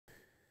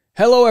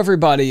Hello,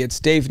 everybody.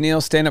 It's Dave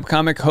Neal, stand-up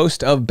comic,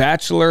 host of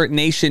Bachelor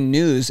Nation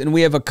News, and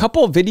we have a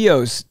couple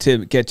videos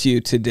to get to you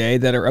today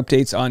that are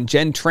updates on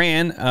Jenn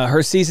Tran.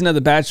 Her season of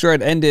The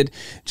Bachelorette ended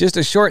just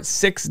a short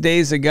 6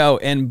 days ago,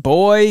 and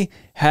boy,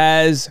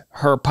 has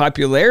her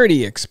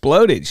popularity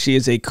exploded. She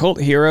is a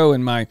cult hero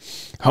in my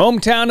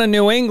hometown of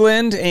New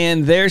England,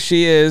 and there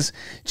she is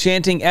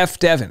chanting F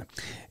Devin.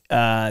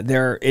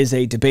 There is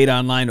a debate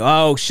online.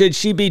 Oh, should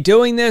she be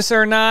doing this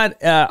or not?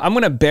 I'm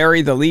going to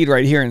bury the lead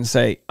right here and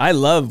say, I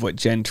love what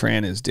Jenn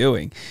Tran is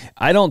doing.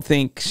 I don't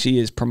think she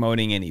is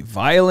promoting any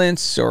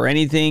violence or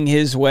anything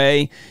his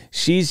way.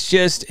 She's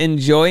just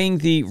enjoying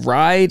the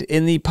ride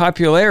in the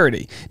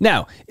popularity.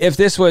 Now, if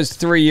this was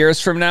 3 years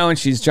from now and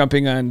she's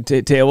jumping on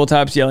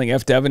tabletops yelling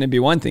F Devin, it'd be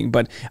one thing.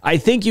 But I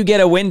think you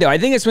get a window. I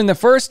think it's when the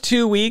first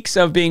 2 weeks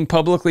of being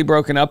publicly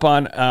broken up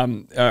on,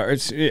 I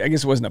guess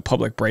it wasn't a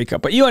public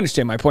breakup, but you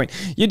understand my point.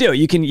 You do.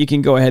 You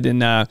can go ahead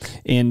and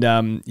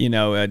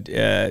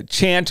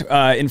chant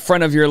in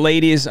front of your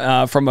ladies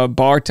from a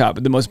bar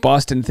top. The most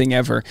Boston thing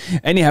ever.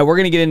 Anyhow, we're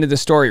going to get into the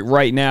story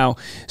right now.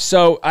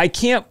 So I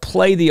can't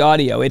play the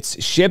audio.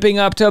 It's shipping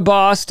up to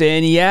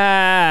Boston.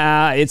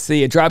 Yeah, it's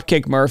the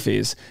Dropkick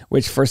Murphys,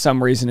 which for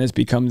some reason has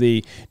become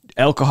the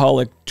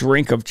alcoholic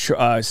drink of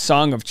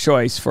song of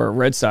choice for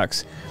Red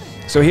Sox.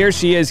 So here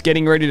she is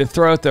getting ready to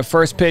throw out the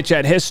first pitch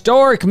at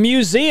historic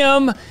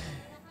museum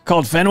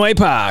called Fenway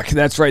Park.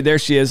 That's right, there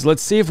she is.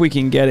 Let's see if we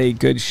can get a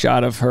good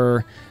shot of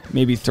her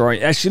maybe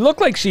throwing. She looked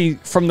like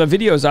from the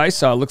videos I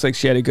saw, it looks like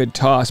she had a good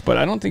toss, but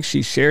I don't think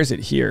she shares it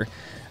here.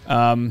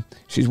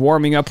 She's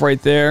warming up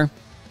right there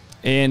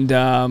and,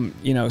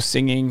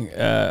 singing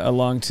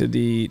along to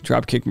the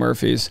Dropkick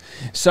Murphys.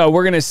 So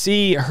we're going to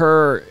see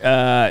her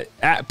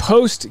at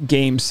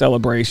post-game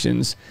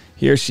celebrations.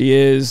 Here she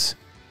is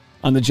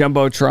on the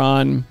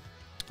Jumbotron,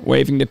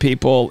 waving to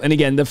people. And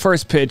again, the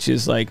first pitch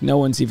is like no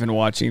one's even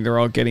watching. They're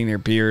all getting their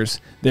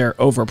beers, their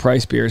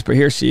overpriced beers. But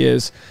here she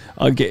is.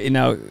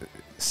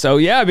 So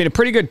yeah, I mean, a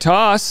pretty good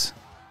toss.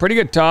 Pretty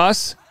good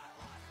toss.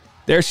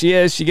 There she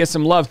is. She gets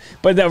some love.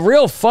 But the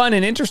real fun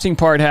and interesting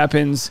part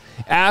happens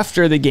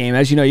after the game.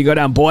 As you know, you go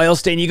down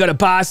Boylston, you go to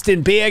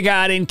Boston Beer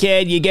Garden,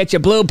 kid. You get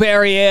your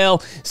blueberry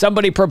ale.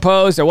 Somebody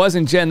proposed. It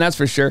wasn't Jen, that's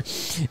for sure.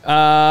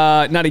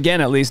 Not again,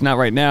 at least not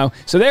right now.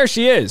 So there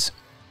she is.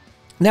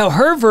 Now,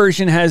 her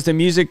version has the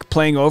music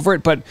playing over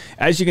it, but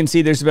as you can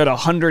see, there's about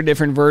 100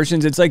 different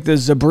versions. It's like the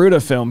Zabruta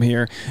film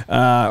here,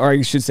 or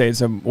I should say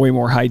it's a way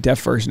more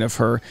high-def version of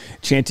her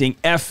chanting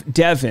F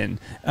Devin,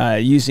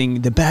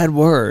 using the bad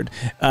word.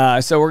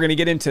 So we're going to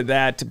get into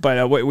that,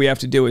 but what we have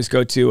to do is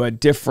go to a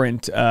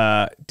different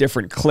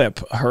clip,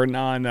 her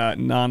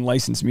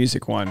non-licensed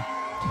music one.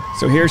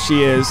 So here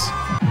she is.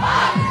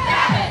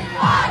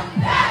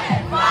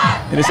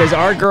 And it says,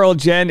 our girl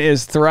Jen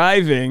is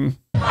thriving.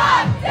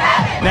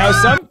 Now,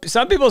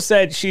 some people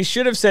said she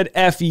should have said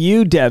F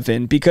you,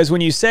 Devin, because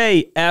when you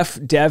say F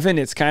Devin,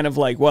 it's kind of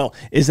like, well,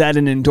 is that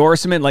an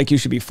endorsement? Like you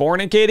should be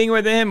fornicating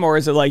with him? Or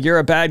is it like you're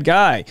a bad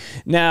guy?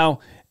 Now,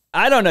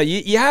 I don't know.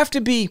 You have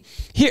to be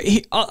here.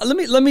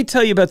 Let me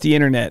tell you about the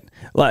internet.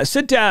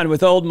 Sit down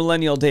with old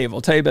millennial Dave.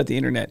 I'll tell you about the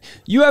internet.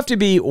 You have to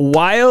be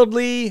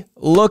wildly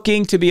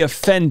looking to be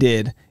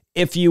offended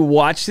if you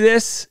watch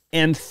this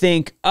and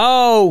think,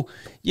 oh,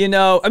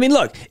 I mean,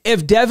 look,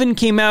 if Devin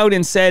came out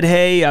and said,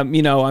 hey, I'm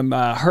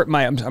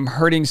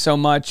hurting so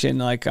much. And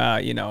like,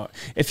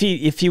 if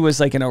he was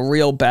like in a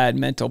real bad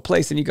mental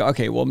place, then you go,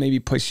 okay, well, maybe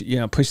push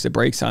the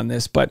brakes on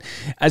this. But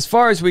as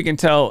far as we can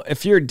tell,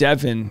 if you're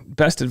Devin,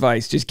 best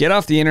advice, just get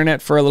off the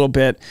internet for a little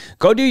bit.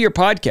 Go do your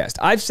podcast.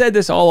 I've said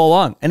this all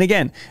along. And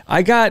again,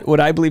 I got what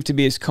I believe to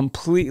be is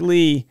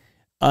completely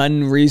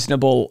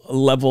unreasonable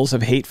levels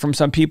of hate from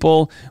some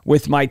people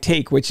with my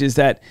take, which is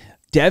that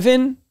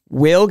Devin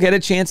will get a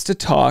chance to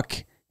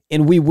talk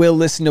and we will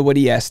listen to what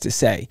he has to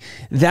say.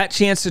 That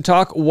chance to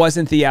talk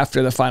wasn't the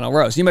after the final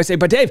rose. You might say,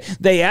 but Dave,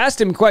 they asked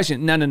him a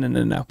question.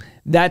 No.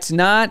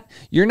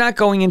 You're not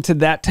going into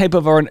that type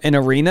of an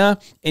arena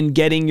and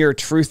getting your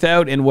truth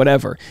out and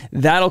whatever.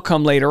 That'll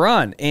come later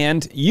on.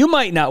 And you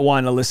might not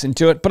want to listen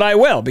to it, but I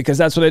will, because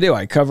that's what I do.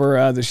 I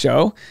cover the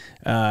show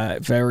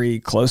very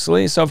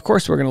closely. So of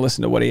course we're going to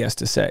listen to what he has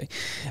to say.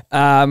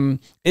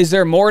 Is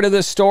there more to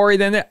the story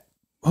than that?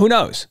 Who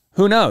knows?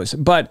 Who knows?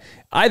 But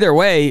either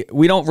way,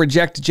 we don't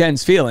reject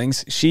Jen's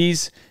feelings.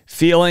 She's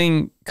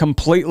feeling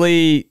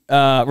completely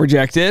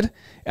rejected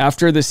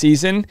after the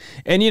season.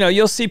 And,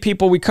 you'll see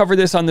people, we cover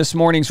this on this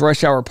morning's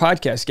Rush Hour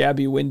podcast.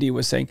 Gabby Windy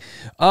was saying,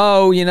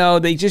 oh,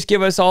 they just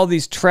give us all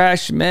these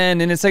trash men.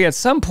 And it's like at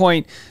some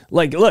point,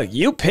 like, look,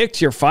 you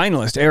picked your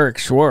finalist, Eric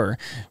Schwer.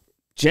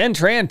 Jenn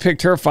Tran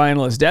picked her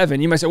finalist, Devin.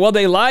 You might say, well,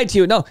 they lied to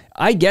you. No,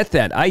 I get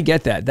that. I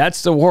get that.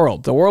 That's the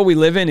world. The world we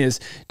live in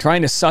is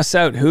trying to suss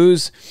out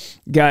who's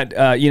got,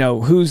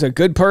 who's a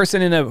good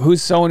person and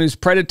who's someone who's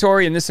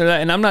predatory and this or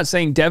that. And I'm not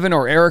saying Devin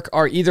or Eric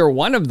are either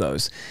one of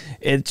those.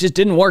 It just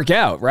didn't work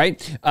out,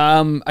 right?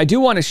 I do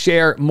want to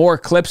share more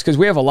clips because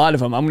we have a lot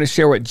of them. I'm going to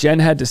share what Jenn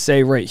had to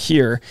say right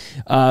here,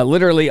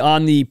 literally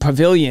on the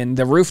pavilion,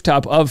 the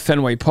rooftop of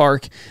Fenway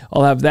Park.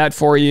 I'll have that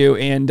for you.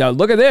 And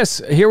look at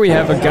this. Here we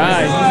have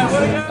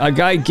a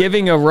guy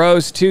giving a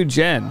rose to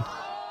Jenn.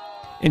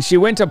 And she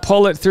went to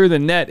pull it through the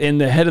net and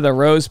the head of the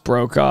rose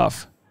broke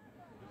off.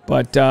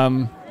 But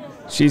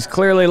she's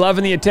clearly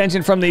loving the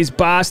attention from these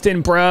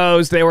Boston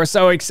bros. They were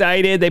so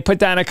excited. They put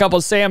down a couple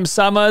Sam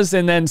Summers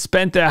and then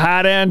spent the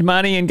hot-end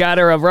money and got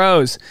her a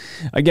rose.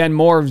 Again,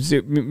 more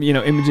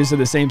images of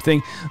the same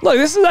thing. Look,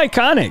 this is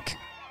iconic.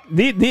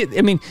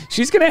 I mean,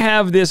 she's going to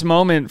have this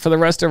moment for the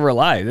rest of her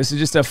life. This is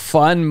just a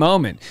fun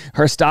moment.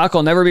 Her stock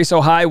will never be so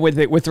high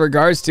with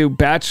regards to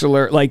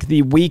Bachelor, like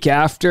the week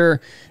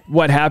after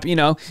what happened.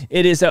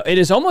 It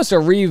is almost a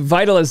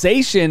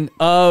revitalization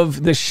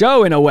of the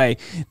show in a way.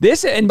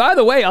 And by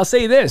the way, I'll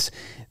say this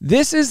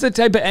is the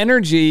type of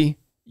energy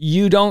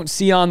you don't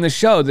see on the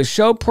show. The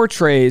show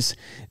portrays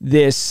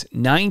this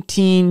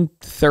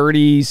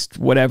 1930s,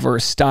 whatever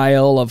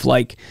style of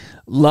like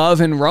love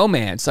and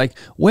romance. Like,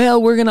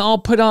 well, we're going to all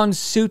put on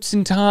suits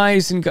and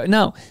ties and go.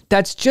 No,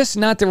 that's just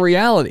not the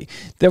reality.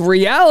 The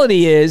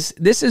reality is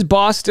this is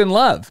Boston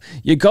love.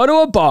 You go to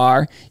a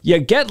bar, you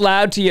get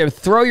loud till you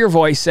throw your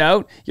voice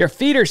out, your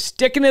feet are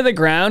sticking to the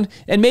ground,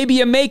 and maybe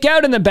you make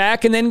out in the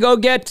back and then go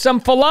get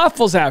some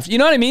falafels after. You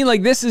know what I mean?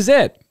 Like, this is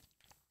it.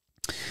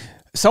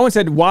 Someone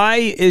said, why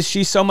is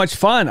she so much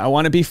fun? I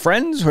want to be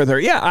friends with her.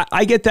 Yeah,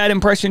 I get that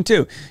impression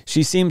too.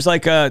 She seems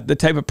like the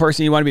type of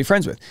person you want to be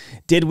friends with.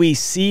 Did we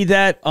see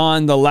that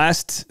on the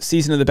last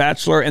season of The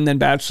Bachelor and then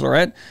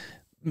Bachelorette?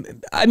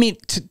 I mean,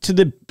 to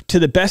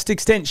the best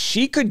extent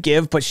she could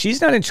give, but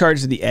she's not in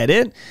charge of the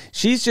edit.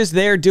 She's just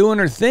there doing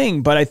her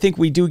thing. But I think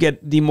we do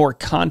get the more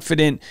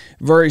confident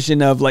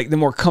version of, like, the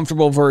more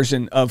comfortable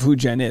version of who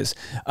Jenn is.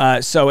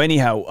 So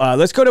anyhow,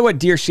 let's go to what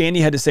Dear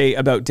Shandy had to say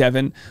about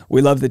Devin.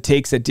 We love the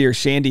takes that Dear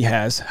Shandy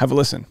has. Have a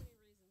listen.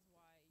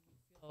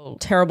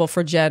 Terrible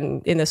for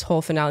Jenn in this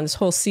whole finale, in this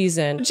whole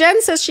season.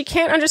 Jenn says she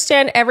can't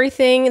understand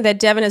everything that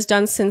Devin has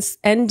done since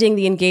ending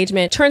the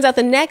engagement. Turns out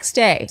the next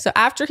day, so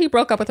after he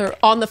broke up with her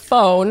on the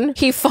phone,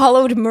 he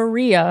followed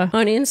Maria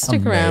on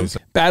Instagram.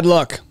 Amazing. Bad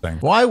luck.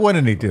 Why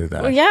wouldn't he do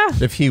that? Well, yeah.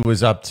 If he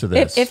was up to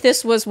this. If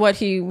this was what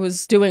he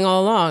was doing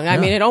all along. I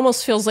mean, it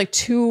almost feels like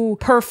too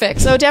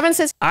perfect. So Devin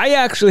says, I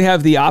actually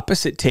have the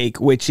opposite take,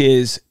 which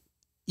is,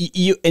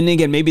 and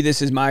again, maybe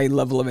this is my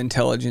level of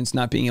intelligence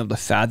not being able to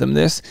fathom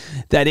this,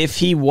 that if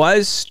he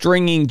was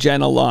stringing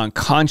Jenn along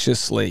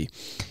consciously,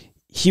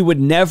 he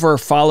would never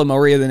follow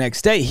Maria the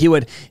next day. He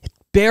would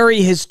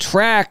bury his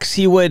tracks.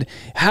 He would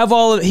have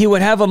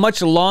a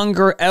much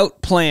longer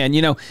out plan.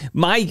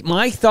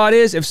 My thought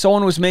is, if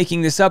someone was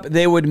making this up,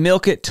 they would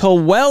milk it till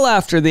well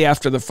after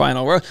the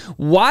final.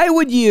 Why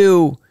would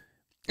you?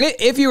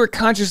 If you were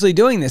consciously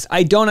doing this,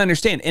 I don't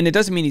understand. And it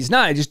doesn't mean he's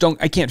not.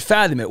 I can't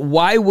fathom it.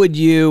 Why would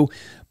you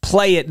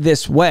play it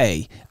this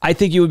way? I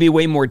think you would be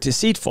way more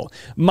deceitful.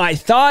 My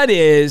thought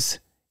is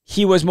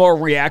he was more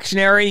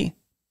reactionary,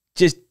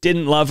 just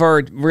didn't love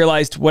her,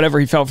 realized whatever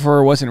he felt for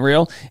her wasn't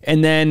real,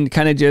 and then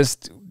kind of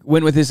just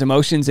went with his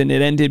emotions, and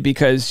it ended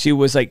because she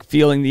was like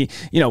feeling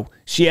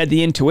she had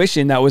the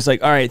intuition that was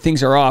like, all right,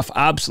 things are off.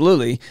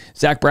 Absolutely.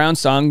 Zach Brown's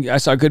song, I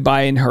saw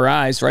goodbye in her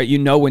eyes, right?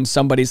 When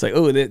somebody's like,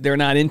 oh, they're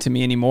not into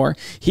me anymore.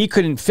 He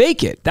couldn't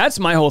fake it. That's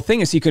my whole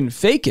thing, is he couldn't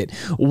fake it.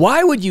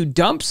 Why would you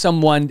dump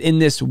someone in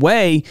this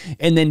way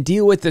and then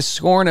deal with the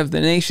scorn of the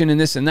nation and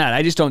this and that?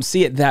 I just don't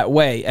see it that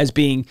way as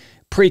being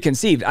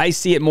preconceived. I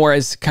see it more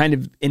as kind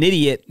of an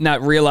idiot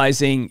not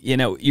realizing,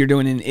 you're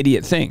doing an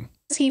idiot thing.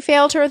 He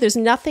failed her. There's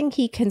nothing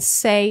he can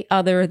say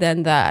other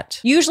than that.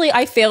 Usually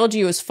I failed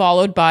you is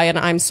followed by an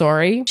I'm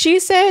sorry. She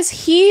says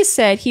he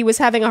said he was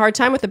having a hard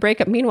time with the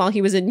breakup. Meanwhile,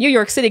 he was in New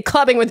York City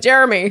clubbing with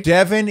Jeremy.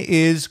 Devin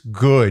is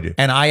good,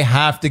 and I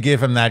have to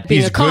give him that.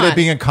 He's good at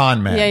being a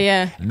con man.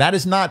 Yeah. And that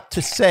is not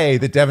to say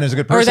that Devin is a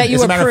good person. Or that you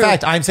As a matter of approve.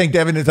 fact, I'm saying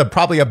Devin is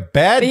probably a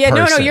bad person.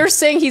 No, you're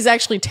saying he's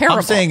actually terrible.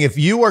 I'm saying if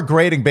you are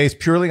grading based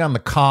purely on the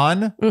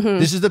con,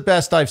 this is the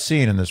best I've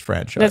seen in this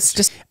franchise. That's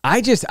just...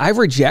 I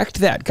reject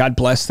that. God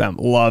bless them.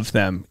 Love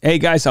them. Hey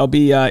guys, I'll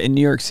be in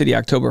New York City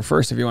October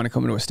 1st if you want to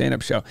come to a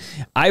stand-up show.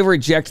 I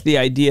reject the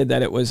idea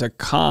that it was a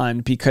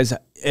con, because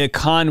a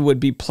con would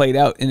be played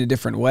out in a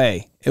different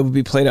way. It would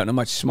be played out in a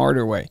much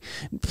smarter way.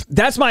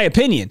 That's my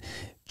opinion.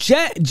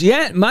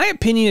 My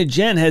opinion of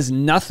Jen has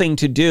nothing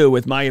to do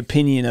with my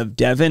opinion of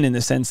Devin, in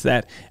the sense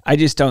that I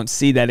just don't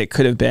see that it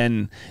could have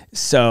been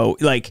so,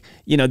 like,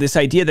 you know, this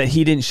idea that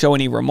he didn't show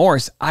any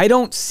remorse. I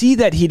don't see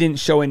that he didn't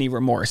show any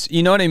remorse.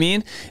 You know what I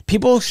mean?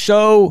 People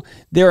show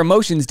their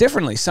emotions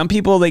differently. Some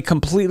people, they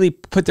completely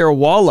put their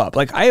wall up.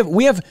 Like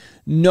we have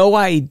no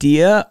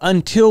idea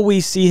until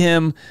we see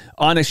him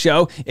on a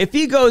show. If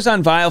he goes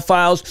on Vile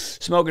Files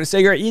smoking a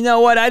cigarette, you know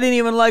what? I didn't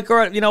even like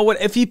her. You know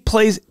what? If he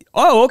plays,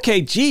 oh,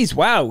 okay, geez,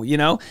 wow, you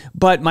know.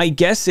 But my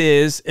guess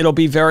is it'll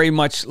be very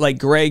much like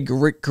Greg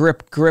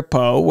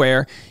Grippo,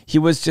 where he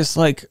was just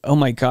like, oh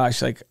my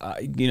gosh, like,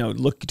 you know,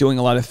 doing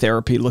a lot of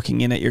therapy,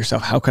 looking in at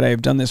yourself. How could I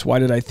have done this? Why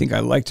did I think I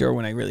liked her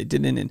when I really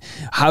didn't? And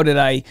how did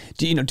I,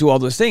 do all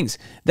those things?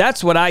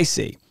 That's what I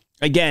see.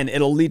 Again,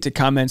 it'll lead to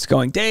comments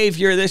going, Dave,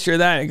 you're this, you're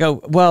that. I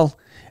go, well,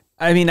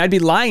 I mean, I'd be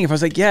lying if I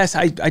was like, yes,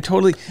 I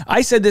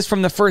I said this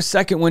from the first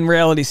second when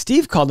Reality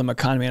Steve called him a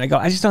con man. I go,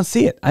 I just don't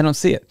see it. I don't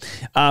see it.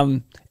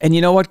 And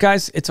you know what,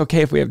 guys? It's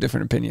okay if we have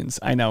different opinions.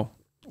 I know.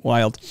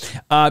 Wild.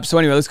 So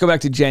anyway, let's go back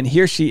to Jen.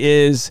 Here she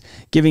is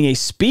giving a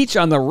speech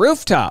on the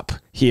rooftop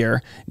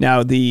here.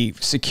 Now, the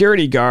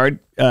security guard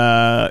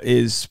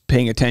is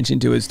paying attention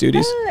to his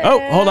duties. Hello.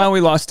 Oh, hold on.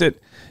 We lost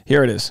it.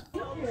 Here it is.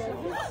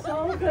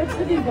 So good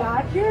to be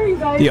back here. You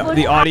guys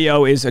The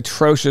audio is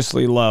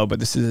atrociously low, but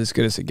this is as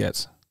good as it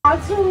gets.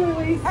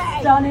 absolutely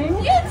stunning.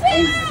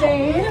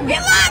 Insane. We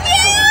love you!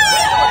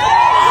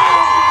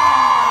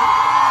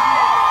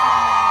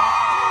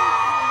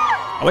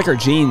 I like her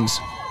jeans.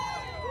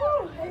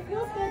 It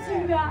feels good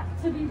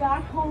to be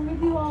back home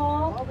with you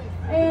all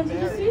and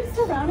to just be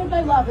surrounded by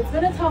love. It's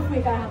been a tough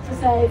week, I have to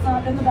say. It's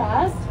not been the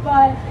best,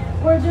 but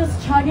we're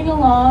just chugging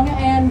along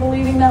and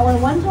believing that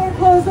when one door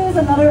closes,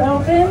 another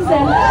opens.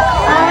 And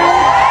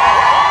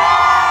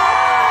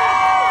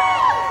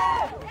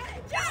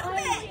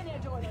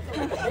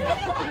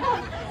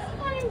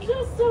I'm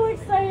just so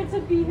excited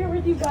to be here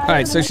with you guys. All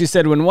right, so she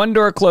said when one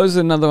door closes,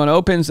 another one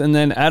opens, and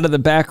then out of the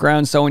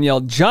background, someone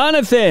yelled,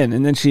 Jonathan,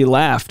 and then she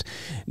laughed.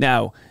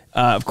 Now,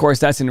 of course,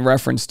 that's in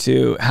reference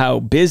to how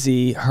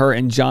busy her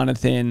and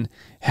Jonathan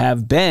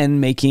have been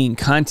making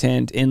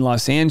content in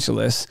Los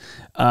Angeles.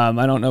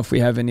 I don't know if we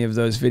have any of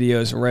those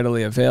videos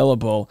readily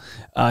available.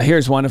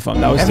 Here's one of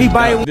them. That was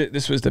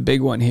this was the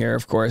big one here,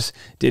 of course.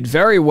 Did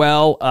very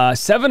well.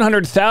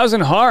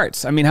 700,000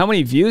 hearts. I mean, how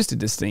many views did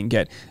this thing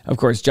get? Of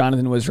course,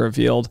 Jonathan was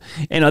revealed.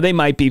 You know, they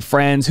might be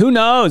friends. Who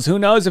knows? Who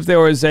knows if there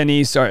was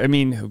any... I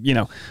mean, you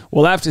know,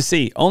 we'll have to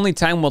see. Only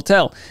time will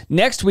tell.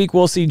 Next week,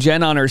 we'll see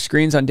Jen on our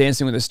screens on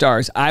Dancing with the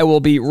Stars. I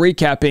will be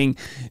recapping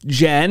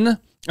Jen.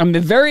 I'm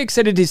very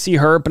excited to see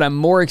her, but I'm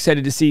more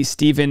excited to see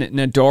Steven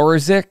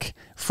Nadorzik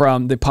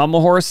from the pommel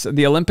horse,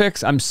 the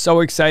Olympics. I'm so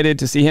excited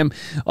to see him,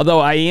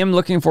 although I am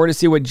looking forward to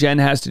see what Jen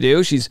has to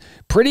do. She's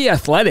pretty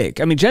athletic.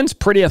 I mean, Jen's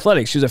pretty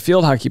athletic. She's a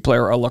field hockey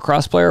player, a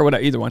lacrosse player,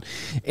 whatever, either one.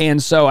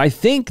 And so I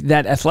think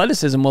that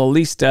athleticism will at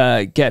least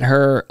get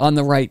her on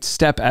the right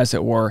step, as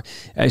it were,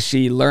 as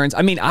she learns.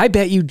 I mean, I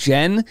bet you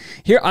Jen,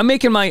 here, I'm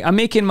making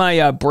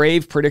my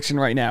brave prediction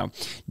right now.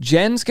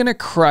 Jen's going to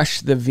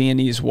crush the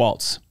Viennese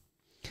waltz.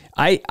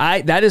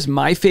 That is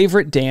my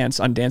favorite dance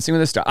on Dancing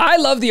with the Stars. I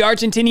love the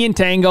Argentinian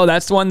tango.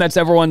 That's the one that's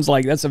everyone's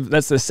like. That's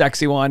the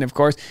sexy one, of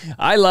course.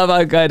 I love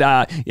a good.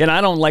 I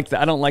don't like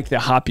the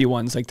hoppy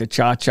ones like the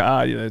cha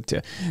cha,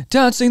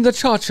 dancing the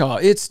cha cha.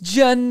 It's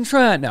Jenn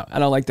Tran. No, I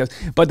don't like those.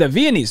 But the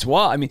Viennese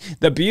waltz. I mean,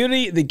 the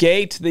beauty, the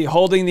gait, the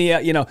holding the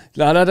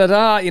da da da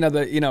da.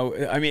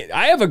 I mean,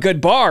 I have a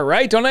good bar,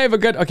 right? Don't I have a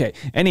good? Okay.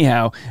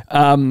 Anyhow,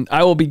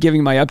 I will be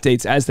giving my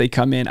updates as they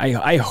come in.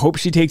 I hope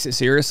she takes it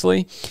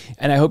seriously,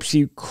 and I hope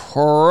she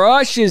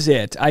crushes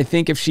it. I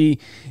think if she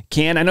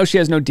can, I know she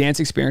has no dance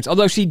experience,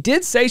 although she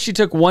did say she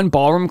took one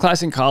ballroom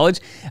class in college.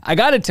 I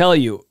got to tell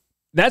you,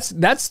 that's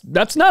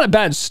not a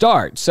bad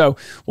start. So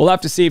we'll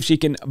have to see if she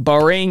can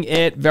bring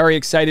it. Very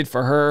excited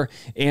for her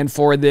and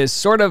for this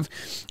sort of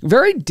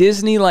very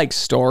Disney-like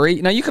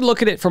story. Now, you could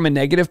look at it from a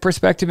negative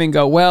perspective and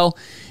go, well,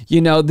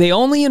 they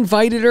only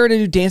invited her to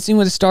do Dancing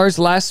with the Stars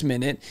last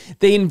minute.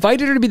 They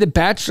invited her to be the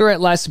Bachelorette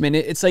last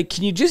minute. It's like,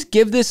 can you just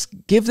give this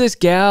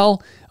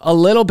gal a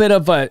little bit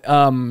of a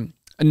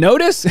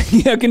notice?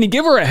 Can you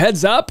give her a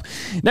heads up?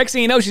 Next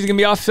thing you know, she's gonna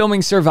be off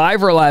filming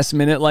Survivor last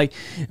minute.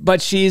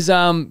 But she's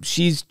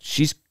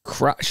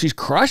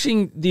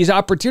crushing these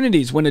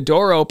opportunities. When a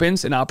door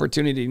opens, an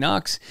opportunity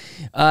knocks.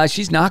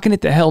 She's knocking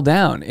it the hell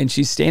down, and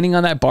she's standing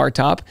on that bar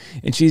top,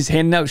 and she's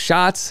handing out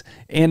shots.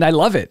 And I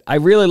love it. I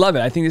really love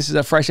it. I think this is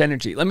a fresh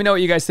energy. Let me know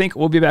what you guys think.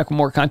 We'll be back with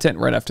more content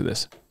right after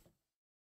this.